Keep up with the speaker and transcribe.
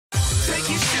Take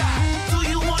your shot. Do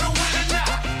you want to win or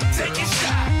not? Take your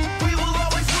shot. We will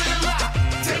always win a lot.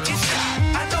 Take your shot.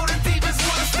 I know the defense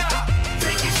want to stop.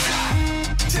 Take your shot.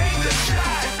 Take the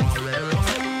shot.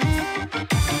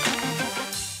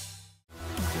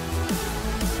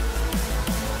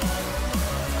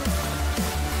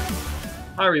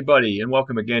 Hi everybody, and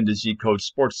welcome again to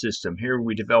ZCodeSystem. Here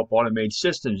we develop automated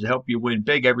systems to help you win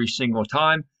big every single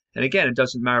time. And again, it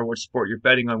doesn't matter what sport you're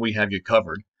betting on, we have you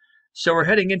covered. So we're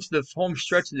heading into the home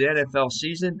stretch of the NFL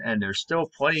season, and there's still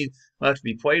plenty left to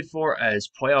be played for as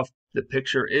the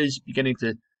picture is beginning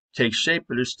to take shape,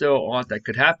 but there's still a lot that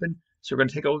could happen. So we're going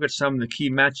to take a look at some of the key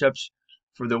matchups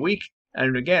for the week.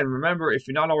 And again, remember, if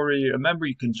you're not already a member,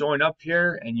 you can join up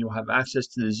here and you'll have access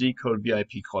to the Z Code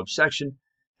VIP Club section.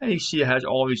 And you see it has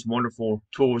all these wonderful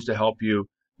tools to help you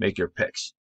make your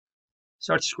picks.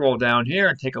 So let's scroll down here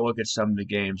and take a look at some of the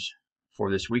games for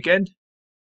this weekend.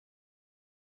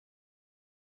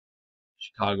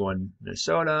 Chicago and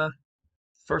Minnesota.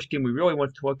 First game we really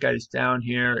want to look at is down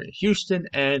here, Houston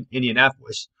and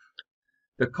Indianapolis.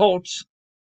 The Colts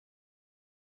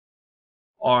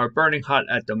are burning hot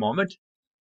at the moment.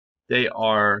 They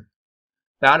are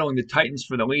battling the Titans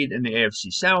for the lead in the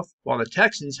AFC South, while the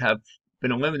Texans have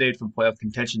been eliminated from playoff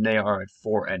contention. They are at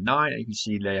 4-9. You can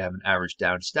see they have an average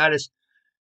down status.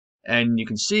 And you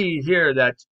can see here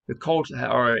that the Colts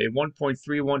are a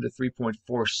 1.31 to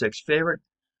 3.46 favorite.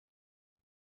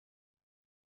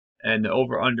 And the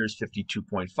over-under is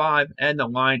 52.5. And the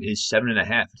line is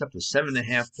 7.5. It's up to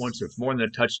 7.5 points. So it's more than a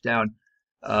touchdown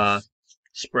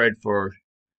spread for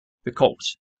the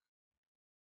Colts.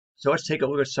 So let's take a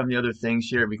look at some of the other things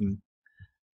here we can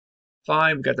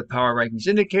find. We've got the power rankings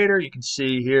indicator. You can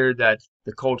see here that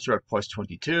the Colts are at plus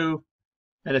 22.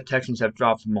 And the Texans have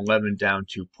dropped from 11 down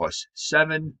to plus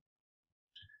 7.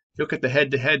 If you look at the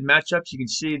head-to-head matchups, you can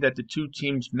see that the two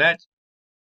teams met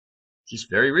just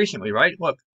very recently, right?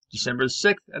 Look, December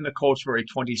 6th, and the Colts were a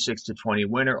 26-20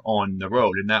 winner on the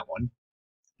road in that one.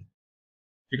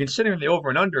 If you're considering the over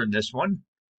and under in this one,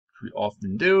 which we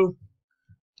often do,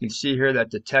 you can see here that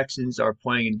the Texans are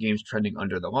playing in games trending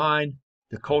under the line.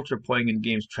 The Colts are playing in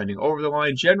games trending over the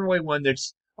line. Generally, when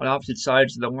it's on opposite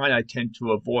sides of the line, I tend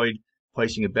to avoid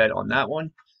placing a bet on that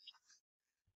one.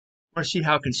 I want to see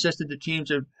how consistent the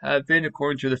teams have been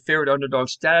according to the favorite underdog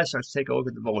status. Let's take a look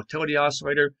at the volatility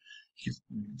oscillator. You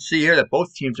can see here that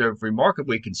both teams are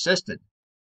remarkably consistent.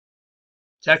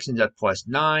 Texans at plus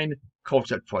 9,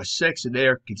 Colts at plus 6, and they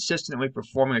are consistently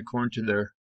performing according to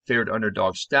their favorite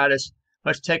underdog status.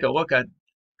 Let's take a look at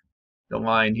the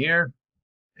line here.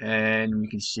 And we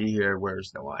can see here,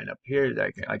 where's the line up here?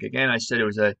 Like again, I said it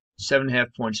was a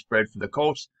 7.5 point spread for the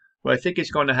Colts. What I think is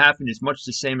going to happen is much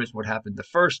the same as what happened the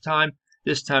first time.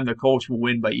 This time the Colts will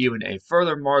win by even a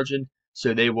further margin,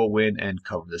 so they will win and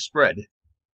cover the spread.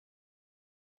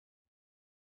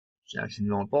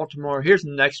 Jacksonville and Baltimore. Here's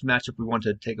the next matchup we want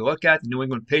to take a look at, the New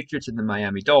England Patriots and the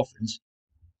Miami Dolphins.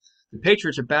 The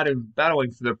Patriots are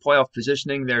battling for their playoff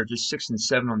positioning. They're just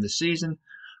 6-7 on the season,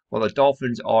 while the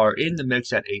Dolphins are in the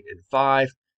mix at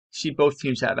 8-5. See, both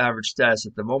teams have average status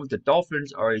at the moment. The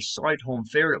Dolphins are a slight home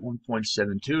favorite at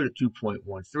 1.72 to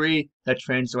 2.13. That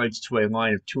translates to a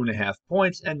line of 2.5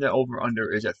 points, and the over-under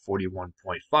is at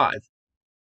 41.5.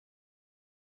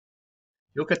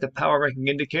 Look at the power ranking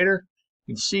indicator.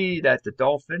 You can see that the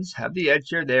Dolphins have the edge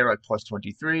here. They are at plus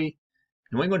 23.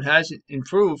 New England has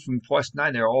improved from plus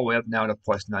 9. They're all the way up now to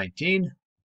plus 19.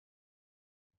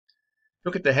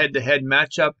 Look at the head-to-head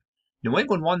matchup. New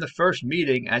England won the first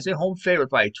meeting as a home favorite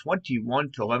by a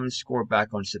 21-11 score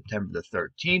back on September the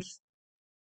 13th.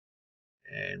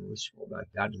 And we'll scroll back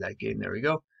down to that game. There we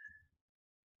go.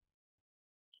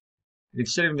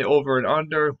 Considering the over and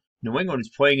under, New England is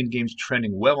playing in games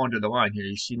trending well under the line here.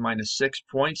 You see minus 6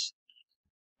 points.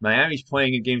 Miami's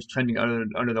playing in games trending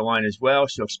under the line as well.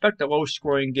 So expect a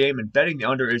low-scoring game, and betting the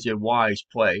under is a wise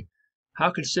play.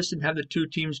 How consistent have the two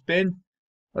teams been?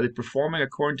 Are they performing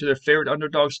according to their favorite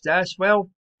underdog stats? Well,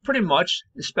 pretty much,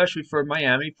 especially for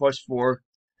Miami, plus 4.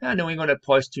 New England at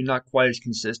plus 2, not quite as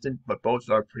consistent, but both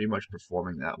are pretty much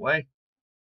performing that way.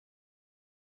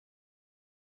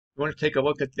 You want to take a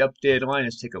look at the updated line?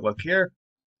 Let's take a look here.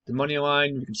 The money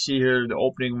line, you can see here the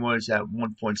opening was at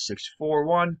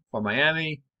 1.641 for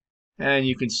Miami. And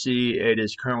you can see it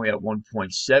is currently at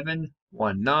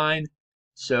 1.719.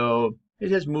 So it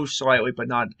has moved slightly, but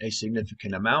not a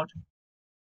significant amount.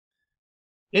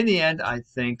 In the end, I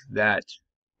think that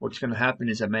what's going to happen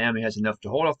is that Miami has enough to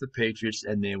hold off the Patriots,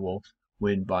 and they will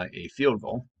win by a field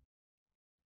goal.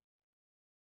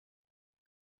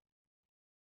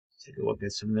 Take a look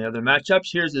at some of the other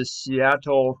matchups. Here's the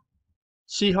Seattle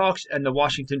Seahawks and the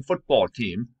Washington football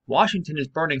team. Washington is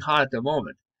burning hot at the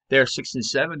moment. They are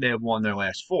 6-7. They have won their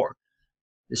last 4.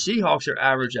 The Seahawks are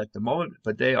average at the moment,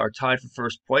 but they are tied for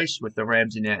first place with the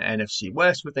Rams in the NFC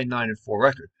West with a 9-4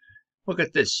 record. Look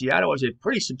at this. Seattle is a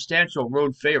pretty substantial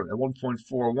road favorite at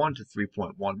 1.41 to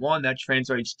 3.11. That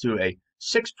translates to a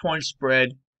 6-point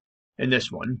spread in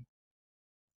this one.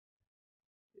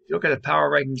 If you look at the power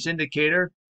rankings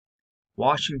indicator,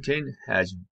 Washington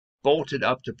has bolted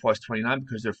up to plus 29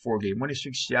 because they're 4-game winning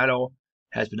streak. Seattle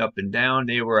has been up and down.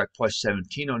 They were at plus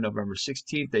 17 on November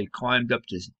 16th. They climbed up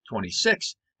to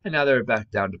 26, and now they're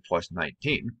back down to plus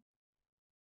 19.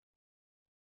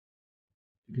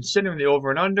 Considering the over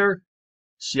and under,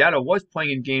 Seattle was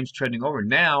playing in games trending over.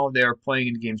 Now they're playing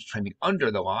in games trending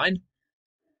under the line,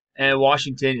 and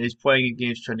Washington is playing in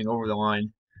games trending over the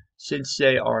line. Since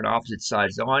they are on opposite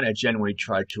sides of the line, I generally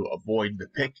try to avoid the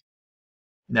pick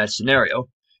in that scenario.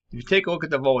 If you take a look at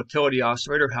the volatility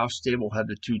oscillator, how stable have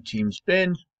the two teams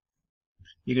been?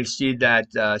 You can see that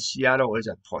Seattle is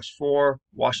at plus 4,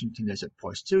 Washington is at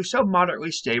plus 2, so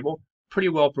moderately stable, pretty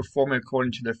well performing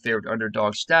according to their favorite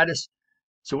underdog status.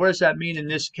 So what does that mean in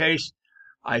this case?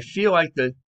 I feel like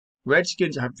the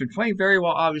Redskins have been playing very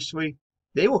well, obviously.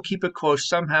 They will keep it close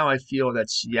somehow. I feel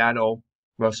that Seattle,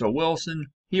 Russell Wilson,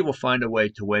 he will find a way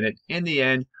to win it. In the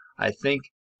end, I think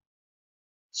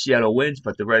Seattle wins,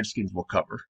 but the Redskins will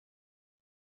cover.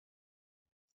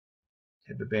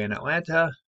 Tampa Bay and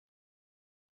Atlanta.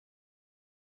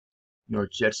 New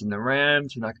York Jets and the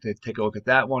Rams. We're not going to take a look at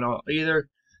that one either.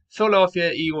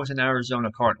 Philadelphia Eagles and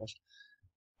Arizona Cardinals.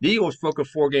 The Eagles broke a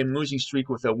 4-game losing streak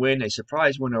with a win, a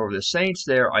surprise win over the Saints.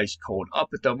 They are ice cold up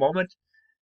at the moment,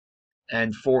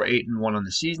 and 4-8-1 on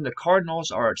the season. The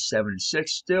Cardinals are at 7-6,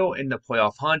 still in the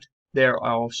playoff hunt. They are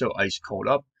also ice cold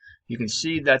up. You can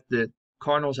see that the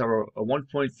Cardinals are a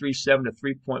 1.37 to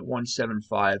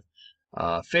 3.175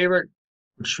 favorite,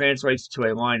 which translates to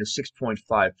a line of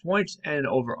 6.5 points and an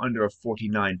over-under of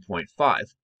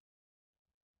 49.5.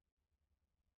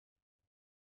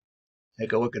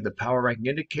 Take a look at the power ranking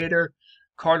indicator.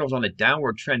 Cardinals on a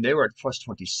downward trend. They were at plus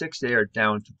 26. They are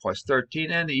down to plus 13,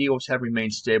 and the Eagles have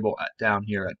remained stable down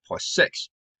here at plus 6.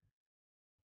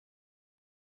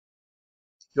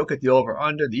 Look at the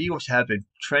over-under. The Eagles have been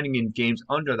trending in games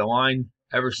under the line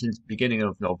ever since the beginning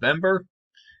of November,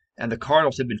 and the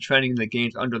Cardinals have been trending in the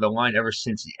games under the line ever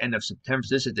since the end of September.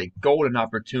 So this is a golden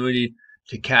opportunity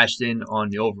to cash in on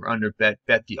the over-under bet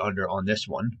the under on this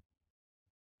one.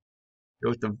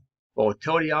 Look at the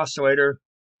volatility oscillator.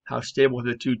 How stable have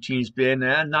the two teams been?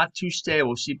 Not too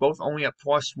stable. See, both only at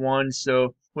plus 1.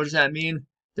 So what does that mean?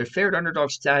 Their favorite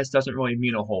underdog status doesn't really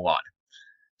mean a whole lot.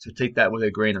 So take that with a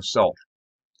grain of salt.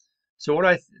 So what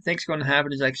I think is going to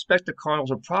happen is I expect the Cardinals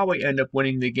will probably end up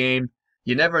winning the game.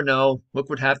 You never know. Look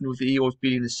what happened with the Eagles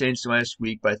beating the Saints last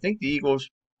week. But I think the Eagles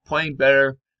playing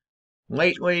better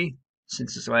lately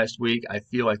since this last week. I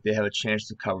feel like they have a chance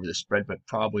to cover the spread, but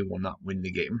probably will not win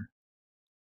the game.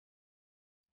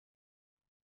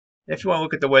 If you want to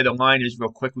look at the way the line is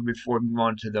real quickly before we move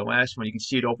on to the last one, you can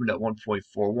see it opened at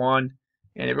 1.41,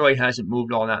 and it really hasn't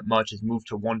moved all that much. It's moved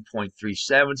to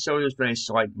 1.37, so there's been a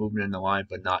slight movement in the line,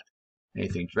 but not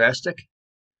anything drastic.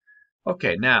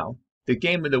 Okay, now, the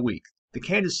game of the week. The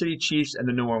Kansas City Chiefs and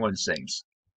the New Orleans Saints.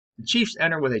 The Chiefs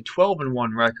enter with a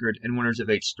 12-1 record and winners of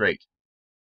 8 straight.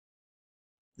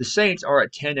 The Saints are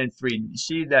at 10-3. You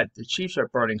see that the Chiefs are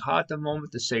burning hot at the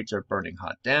moment. The Saints are burning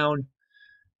hot down.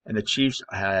 And the Chiefs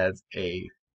have an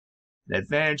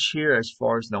advantage here as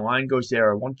far as the line goes. They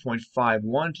are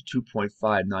 1.51 to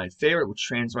 2.59 favorite, which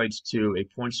translates to a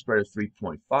point spread of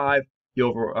 3.5. The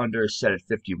over-under is set at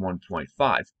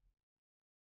 51.5.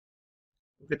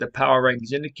 Look at the power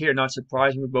rankings indicator. Not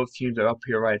surprisingly, both teams are up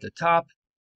here right at the top.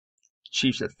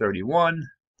 Chiefs at 31,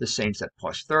 the Saints at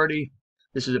plus 30.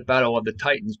 This is a battle of the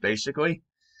Titans, basically.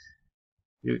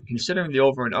 You're considering the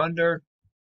over and under.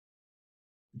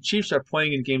 The Chiefs are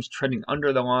playing in games trending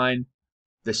under the line.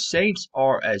 The Saints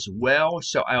are as well,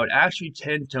 so I would actually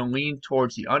tend to lean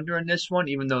towards the under in this one,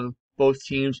 even though both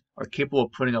teams are capable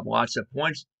of putting up lots of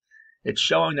points. It's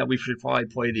showing that we should probably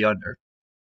play the under.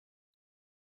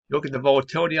 Look at the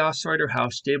volatility oscillator. How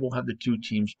stable have the two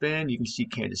teams been? You can see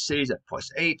Kansas City is at plus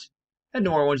 8, and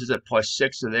New Orleans is at plus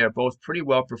 6, so they are both pretty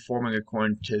well performing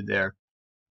according to their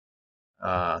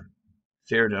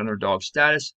favorite underdog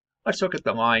status. Let's look at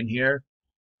the line here.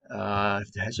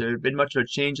 Has there been much of a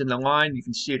change in the line? You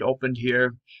can see it opened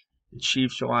here, the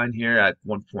Chiefs line here at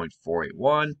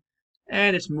 1.481,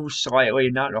 and it's moved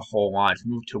slightly, not a whole lot. It's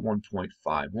moved to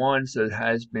 1.51, so there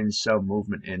has been some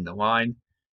movement in the line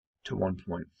to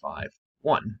 1.51.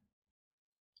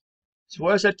 So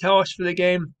what does that tell us for the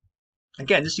game?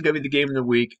 Again, this is going to be the game of the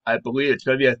week. I believe it's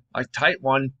going to be a tight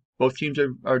one. Both teams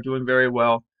are doing very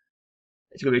well.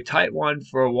 It's going to be a tight one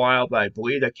for a while, but I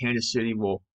believe that Kansas City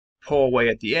will pull away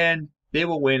at the end. They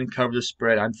will win and cover the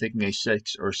spread. I'm thinking a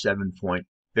 6 or 7 point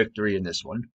victory in this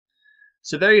one.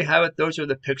 So there you have it. Those are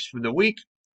the picks for the week.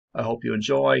 I hope you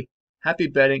enjoy. Happy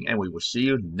betting, and we will see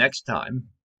you next time.